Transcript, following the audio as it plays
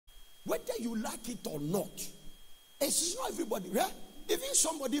whether you like it or not. It's not everybody. Yeah? Even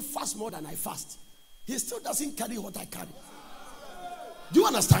somebody fasts more than I fast, he still doesn't carry what I carry. Do you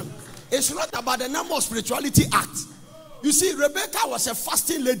understand? It's not about the number of spirituality acts. You see, Rebecca was a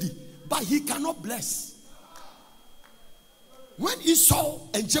fasting lady, but he cannot bless. When Esau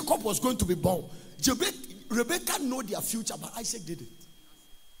and Jacob was going to be born, Rebecca knew their future, but Isaac didn't.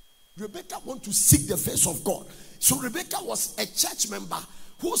 Rebecca wanted to seek the face of God. So Rebecca was a church member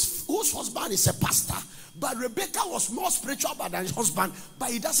whose husband is a pastor, but Rebecca was more spiritual than his husband, but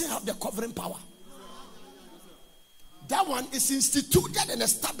he doesn't have the covering power. That one is instituted and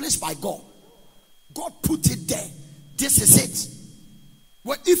established by God. God put it there. This is it.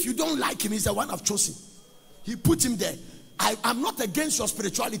 Well, if you don't like him, he's the one I've chosen. He put him there. I'm not against your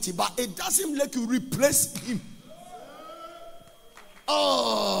spirituality, but it doesn't let you replace him.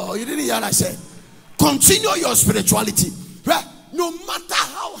 Oh, you didn't hear what I said? Continue your spirituality. Right? No matter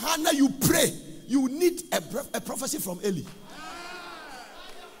how hard you pray, you need a prophecy from Eli.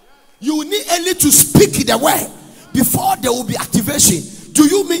 You need Eli to speak the word before there will be activation. Do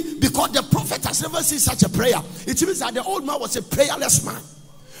you mean because the prophet has never seen such a prayer? It means that the old man was a prayerless man.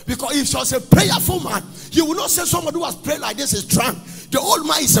 Because if he was a prayerful man, he will not say somebody who has prayed like this is drunk. The old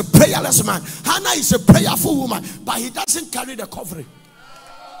man is a prayerless man. Hannah is a prayerful woman, but he doesn't carry the covering.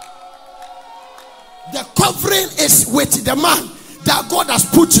 The covering is with the man that God has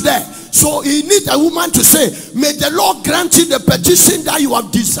put there. So he needs a woman to say, may the Lord grant you the petition that you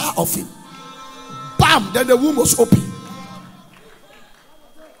have desired of him. Bam, then the womb was open.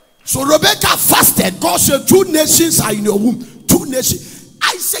 So Rebecca fasted. God said, 2 nations are in your womb. 2 nations.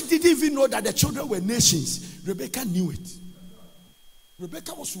 Isaac didn't even know that the children were nations. Rebecca knew it.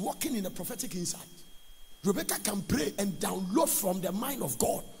 Rebecca was walking in the prophetic insight. Rebecca can pray and download from the mind of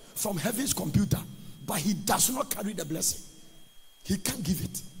God, from heaven's computer, but he does not carry the blessing. He can't give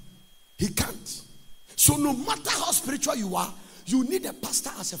it. He can't. So no matter how spiritual you are, you need a pastor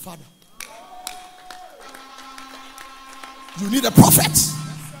as a father. You need a prophet.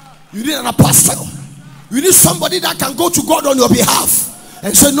 You need an apostle. You need somebody that can go to God on your behalf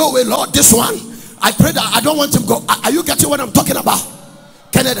and say, no way, Lord, this one, I pray that I don't want him to go. Are you getting what I'm talking about?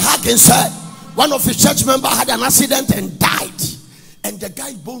 Kenneth Hagin said one of his church members had an accident and died, and the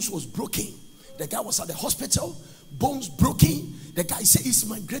guy's bones was broken. The guy was at the hospital, bones broken. The guy said, he's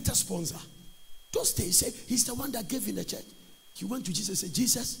my greatest sponsor. Those days, he said, he's the one that gave in the church. He went to Jesus and said,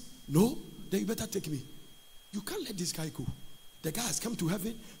 Jesus, no, then you better take me. You can't let this guy go. The guy has come to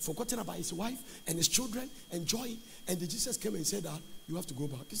heaven, forgotten about his wife and his children, enjoying. And the Jesus came and said that you have to go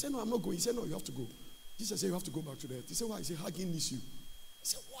back. He said, no, I'm not going. He said, no, you have to go. Jesus said, you have to go back to that. He said, why? He said, Hagin needs you. He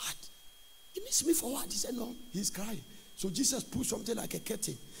said, what? He needs me for what? He said, no, he's crying. So Jesus put something like a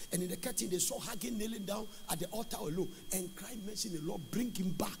curtain. And in the curtain, they saw Hagin kneeling down at the altar alone and crying, mentioning the Lord, bring him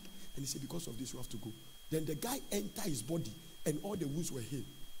back. And he said, because of this, you have to go. Then the guy entered his body and all the wounds were healed.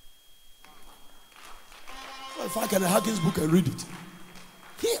 So if I can have Hagin's book and read it.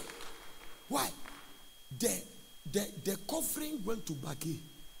 Here. Why? The covering went to Bagay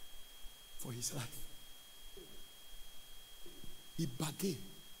for his life. He Bagay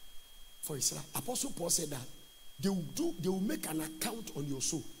for his life. Apostle Paul said that they will make an account on your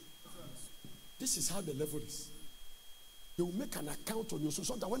soul. This is how the level is. They will make an account on your soul.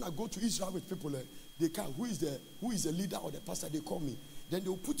 Sometimes when I go to Israel with people, they can, who is the leader or the pastor, they call me. Then they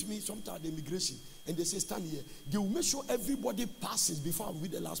will put me sometime at the immigration and they say, stand here. They will make sure everybody passes before I'm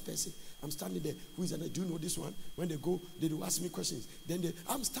with the last person. I'm standing there. Who is that? Do you know this one? When they go, they will ask me questions. Then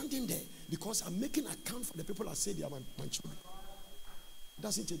I'm standing there because I'm making account for the people I say they are my children.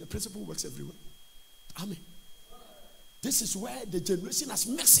 Doesn't change. The principle works everywhere. Amen. This is where the generation has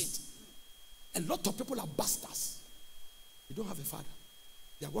messed it. A lot of people are bastards. You don't have a father.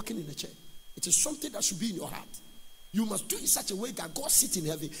 They are working in the church. It is something that should be in your heart. You must do it in such a way that God sits in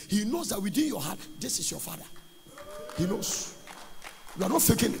heaven. He knows that within your heart, this is your father. He knows. You are not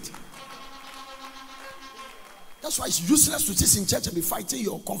faking it. That's why it's useless to sit in church and be fighting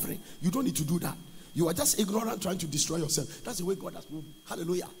your covering. You don't need to do that. You are just ignorant trying to destroy yourself. That's the way God has moved.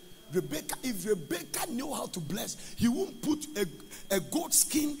 Hallelujah. If Rebecca knew how to bless, he won't put a goat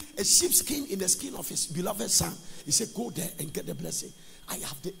skin, a sheep skin in the skin of his beloved son. He said, go there and get the blessing. I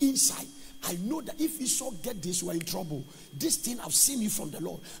have the insight. I know that if Esau get this, you are in trouble. This thing I've seen you from the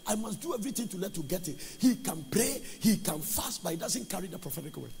Lord. I must do everything to let you get it. He can pray, he can fast, but he doesn't carry the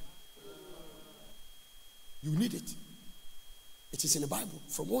prophetic word. You need it. It is in the Bible,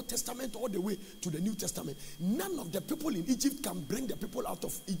 from Old Testament all the way to the New Testament. None of the people in Egypt can bring the people out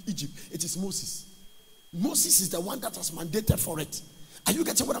of Egypt. It is Moses. Moses is the one that has mandated for it. Are you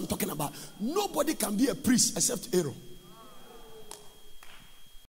getting what I'm talking about? Nobody can be a priest except Aaron.